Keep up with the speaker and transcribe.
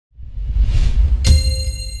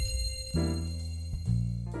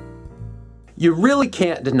You really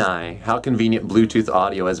can't deny how convenient Bluetooth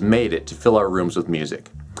audio has made it to fill our rooms with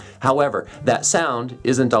music. However, that sound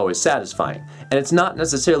isn't always satisfying, and it's not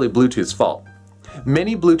necessarily Bluetooth's fault.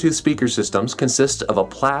 Many Bluetooth speaker systems consist of a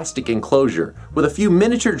plastic enclosure with a few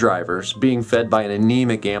miniature drivers being fed by an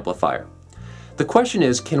anemic amplifier. The question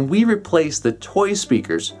is, can we replace the toy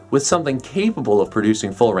speakers with something capable of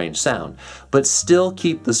producing full-range sound, but still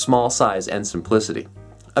keep the small size and simplicity?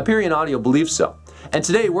 Aperion Audio believes so. And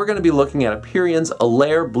today we're going to be looking at Aperion's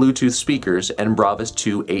Allaire Bluetooth speakers and Bravus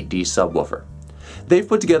 2 8D subwoofer. They've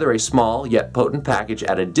put together a small yet potent package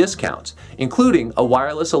at a discount, including a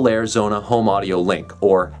wireless Allaire Zona home audio link,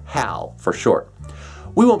 or HAL for short.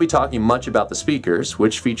 We won't be talking much about the speakers,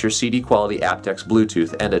 which feature CD quality aptX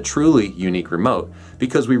Bluetooth and a truly unique remote,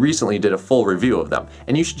 because we recently did a full review of them,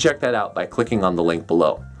 and you should check that out by clicking on the link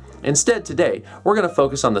below. Instead, today we're going to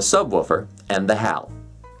focus on the subwoofer and the HAL.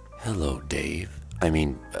 Hello, Dave.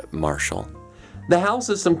 Marshall. The HAL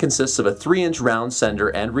system consists of a 3-inch round sender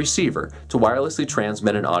and receiver to wirelessly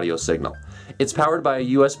transmit an audio signal. It's powered by a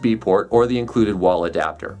USB port or the included wall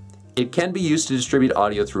adapter. It can be used to distribute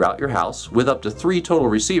audio throughout your house with up to 3 total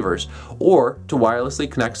receivers, or to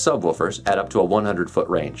wirelessly connect subwoofers at up to a 100-foot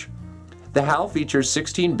range. The HAL features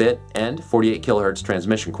 16-bit and 48 kHz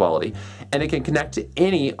transmission quality, and it can connect to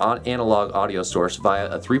any analog audio source via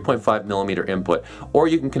a 3.5mm input, or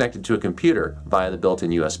you can connect it to a computer via the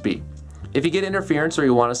built-in USB. If you get interference or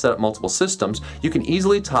you want to set up multiple systems, you can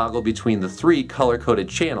easily toggle between the 3 color-coded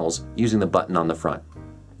channels using the button on the front.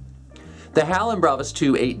 The HAL and Bravus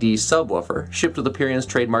 2 8D subwoofer shipped with Aperion's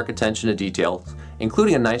trademark attention to detail,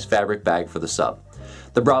 including a nice fabric bag for the sub.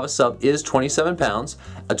 The Bravus sub is 27 pounds,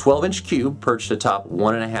 a 12-inch cube perched atop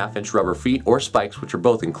 1.5-inch rubber feet or spikes, which are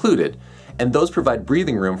both included, and those provide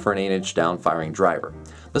breathing room for an 8-inch down-firing driver.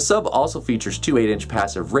 The sub also features 2 8-inch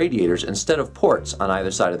passive radiators instead of ports on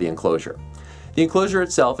either side of the enclosure. The enclosure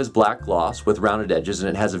itself is black gloss with rounded edges, and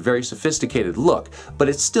it has a very sophisticated look, but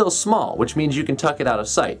it's still small, which means you can tuck it out of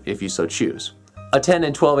sight if you so choose. A 10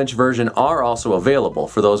 and 12-inch version are also available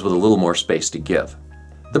for those with a little more space to give.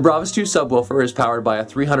 The Bravus 2 subwoofer is powered by a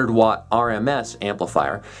 300-watt RMS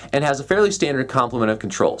amplifier and has a fairly standard complement of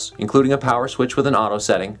controls, including a power switch with an auto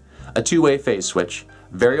setting, a 2-way phase switch,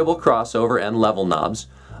 variable crossover and level knobs,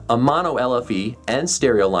 a mono LFE and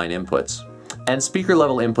stereo line inputs, and speaker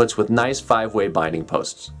level inputs with nice 5-way binding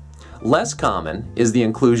posts. Less common is the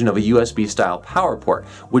inclusion of a USB-style power port,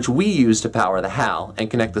 which we use to power the HAL and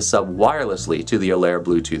connect the sub wirelessly to the Allaire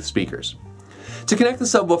Bluetooth speakers. To connect the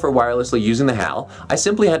subwoofer wirelessly using the HAL, I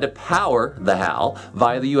simply had to power the HAL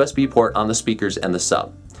via the USB port on the speakers and the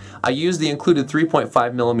sub. I used the included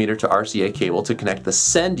 3.5mm to RCA cable to connect the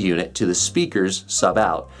send unit to the speaker's sub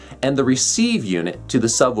out and the receive unit to the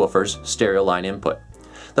subwoofer's stereo line input.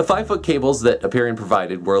 The 5-foot cables that Aperion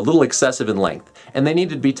provided were a little excessive in length, and they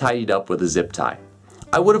needed to be tidied up with a zip tie.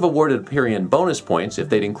 I would have awarded Aperion bonus points if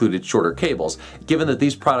they'd included shorter cables, given that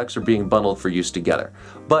these products are being bundled for use together.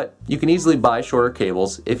 But you can easily buy shorter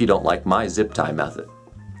cables if you don't like my zip tie method.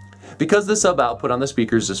 Because the sub output on the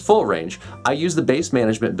speakers is full range, I use the bass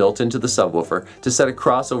management built into the subwoofer to set a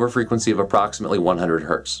crossover frequency of approximately 100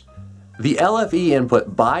 Hz. The LFE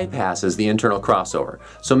input bypasses the internal crossover,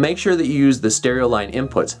 so make sure that you use the stereo line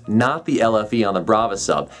inputs, not the LFE on the Bravus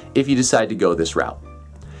sub, if you decide to go this route.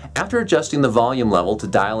 After adjusting the volume level to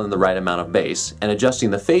dial in the right amount of bass and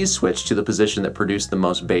adjusting the phase switch to the position that produced the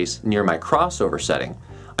most bass near my crossover setting,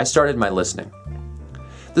 I started my listening.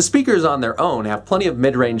 The speakers on their own have plenty of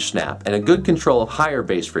mid-range snap and a good control of higher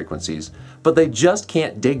bass frequencies, but they just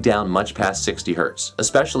can't dig down much past 60 Hz,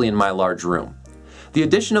 especially in my large room. The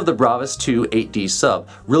addition of the Bravus 2 8D sub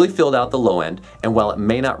really filled out the low end, and while it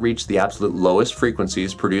may not reach the absolute lowest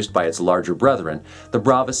frequencies produced by its larger brethren, the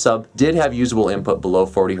Bravus sub did have usable input below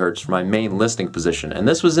 40 Hz for my main listening position, and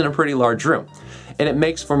this was in a pretty large room, and it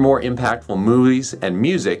makes for more impactful movies and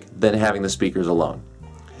music than having the speakers alone.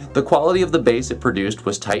 The quality of the bass it produced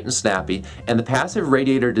was tight and snappy, and the passive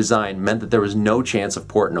radiator design meant that there was no chance of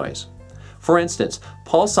port noise. For instance,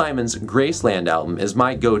 Paul Simon's Graceland album is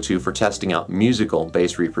my go-to for testing out musical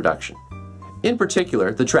bass reproduction. In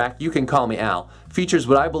particular, the track You Can Call Me Al features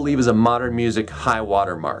what I believe is a modern music high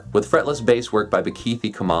watermark, with fretless bass work by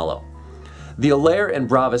Bakithi Kamalo. The Allaire and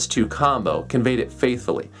Bravus 2 combo conveyed it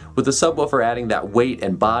faithfully, with the subwoofer adding that weight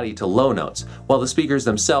and body to low notes, while the speakers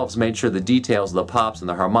themselves made sure the details of the pops and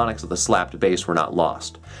the harmonics of the slapped bass were not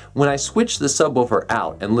lost. When I switched the subwoofer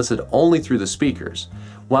out and listened only through the speakers,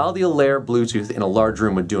 while the Allaire Bluetooth in a large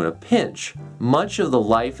room would do in a pinch, much of the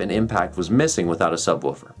life and impact was missing without a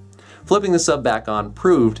subwoofer. Flipping the sub back on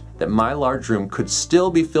proved that my large room could still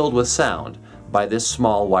be filled with sound by this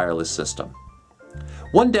small wireless system.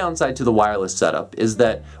 One downside to the wireless setup is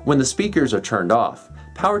that when the speakers are turned off,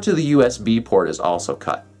 power to the USB port is also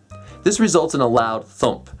cut. This results in a loud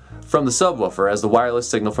thump from the subwoofer as the wireless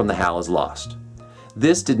signal from the HAL is lost.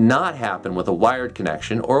 This did not happen with a wired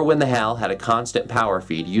connection or when the HAL had a constant power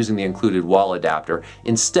feed using the included wall adapter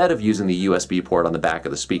instead of using the USB port on the back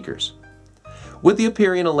of the speakers. With the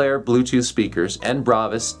Aperion Allaire Bluetooth speakers and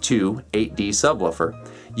Bravus 2 8D subwoofer,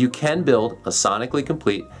 you can build a sonically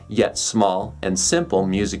complete yet small and simple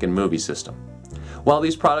music and movie system. While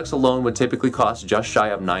these products alone would typically cost just shy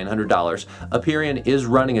of $900, Aperion is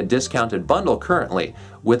running a discounted bundle currently,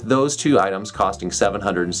 with those two items costing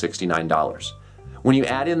 $769. When you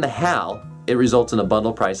add in the HAL, it results in a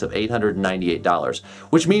bundle price of $898,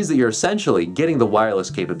 which means that you're essentially getting the wireless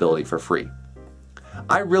capability for free.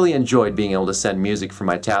 I really enjoyed being able to send music from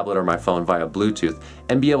my tablet or my phone via Bluetooth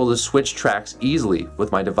and be able to switch tracks easily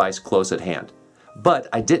with my device close at hand. But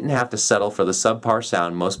I didn't have to settle for the subpar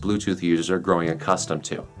sound most Bluetooth users are growing accustomed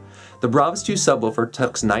to. The Bravus 2 subwoofer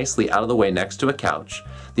tucks nicely out of the way next to a couch.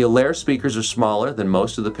 The Allaire speakers are smaller than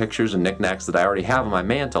most of the pictures and knickknacks that I already have on my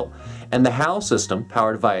mantle. And the HAL system,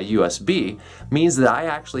 powered via USB, means that I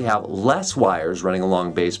actually have less wires running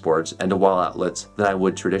along baseboards and to wall outlets than I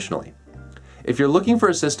would traditionally. If you're looking for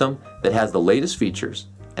a system that has the latest features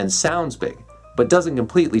and sounds big, but doesn't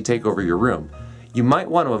completely take over your room, you might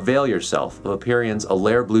want to avail yourself of Aperion's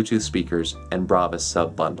Allaire Bluetooth speakers and Bravus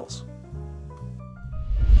sub bundles.